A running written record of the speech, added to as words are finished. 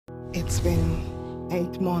It's been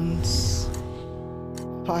 8 months,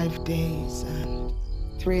 5 days, and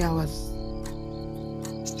 3 hours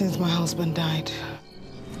since my husband died.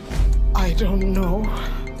 I don't know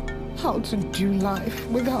how to do life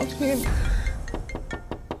without him.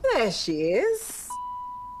 There she is.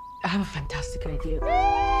 I have a fantastic idea.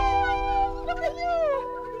 Look at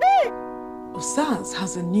you! Osaz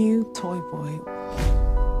has a new toy boy.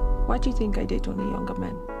 Why do you think I date only younger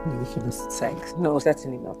men? Maybe for the sex. No,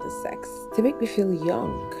 certainly not the sex. To make me feel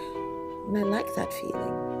young. And I like that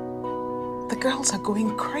feeling. The girls are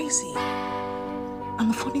going crazy. And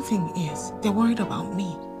the funny thing is, they're worried about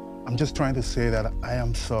me. I'm just trying to say that I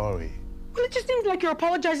am sorry. Well, it just seems like you're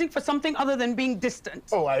apologizing for something other than being distant.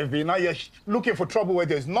 Oh, I've been out here looking for trouble where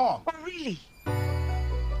there's none. Oh, really?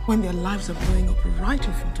 When their lives are blowing up right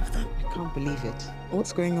in front of them. I can't believe it.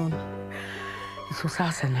 What's going on? It's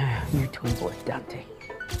Osas and her new toy boy, Dante.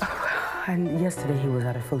 And yesterday he was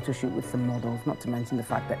at a photo shoot with some models, not to mention the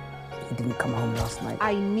fact that he didn't come home last night.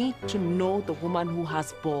 I need to know the woman who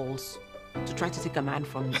has balls to try to take a man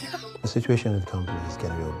from me. The situation in the company is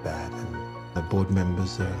getting real bad, and the board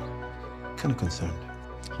members are kind of concerned.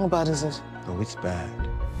 How bad is it? Oh, it's bad.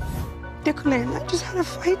 Nicolene, I just had a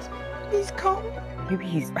fight. Please come. Maybe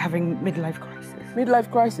he's having midlife crisis. Midlife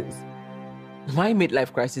crisis? My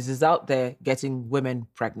midlife crisis is out there getting women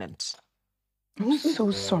pregnant. I'm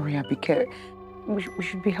so sorry, Abike. We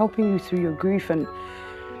should be helping you through your grief, and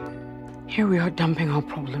here we are dumping our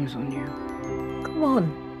problems on you. Come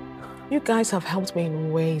on. You guys have helped me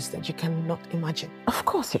in ways that you cannot imagine. Of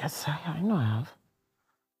course, yes. I know I have.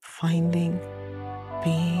 Finding,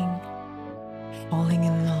 being, falling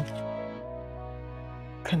in love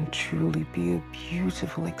can truly be a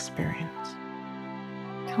beautiful experience.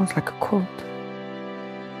 Sounds like a quote.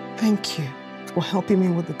 Thank you for helping me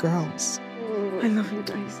with the girls. I love you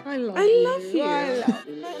guys. I love you. I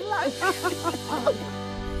love you.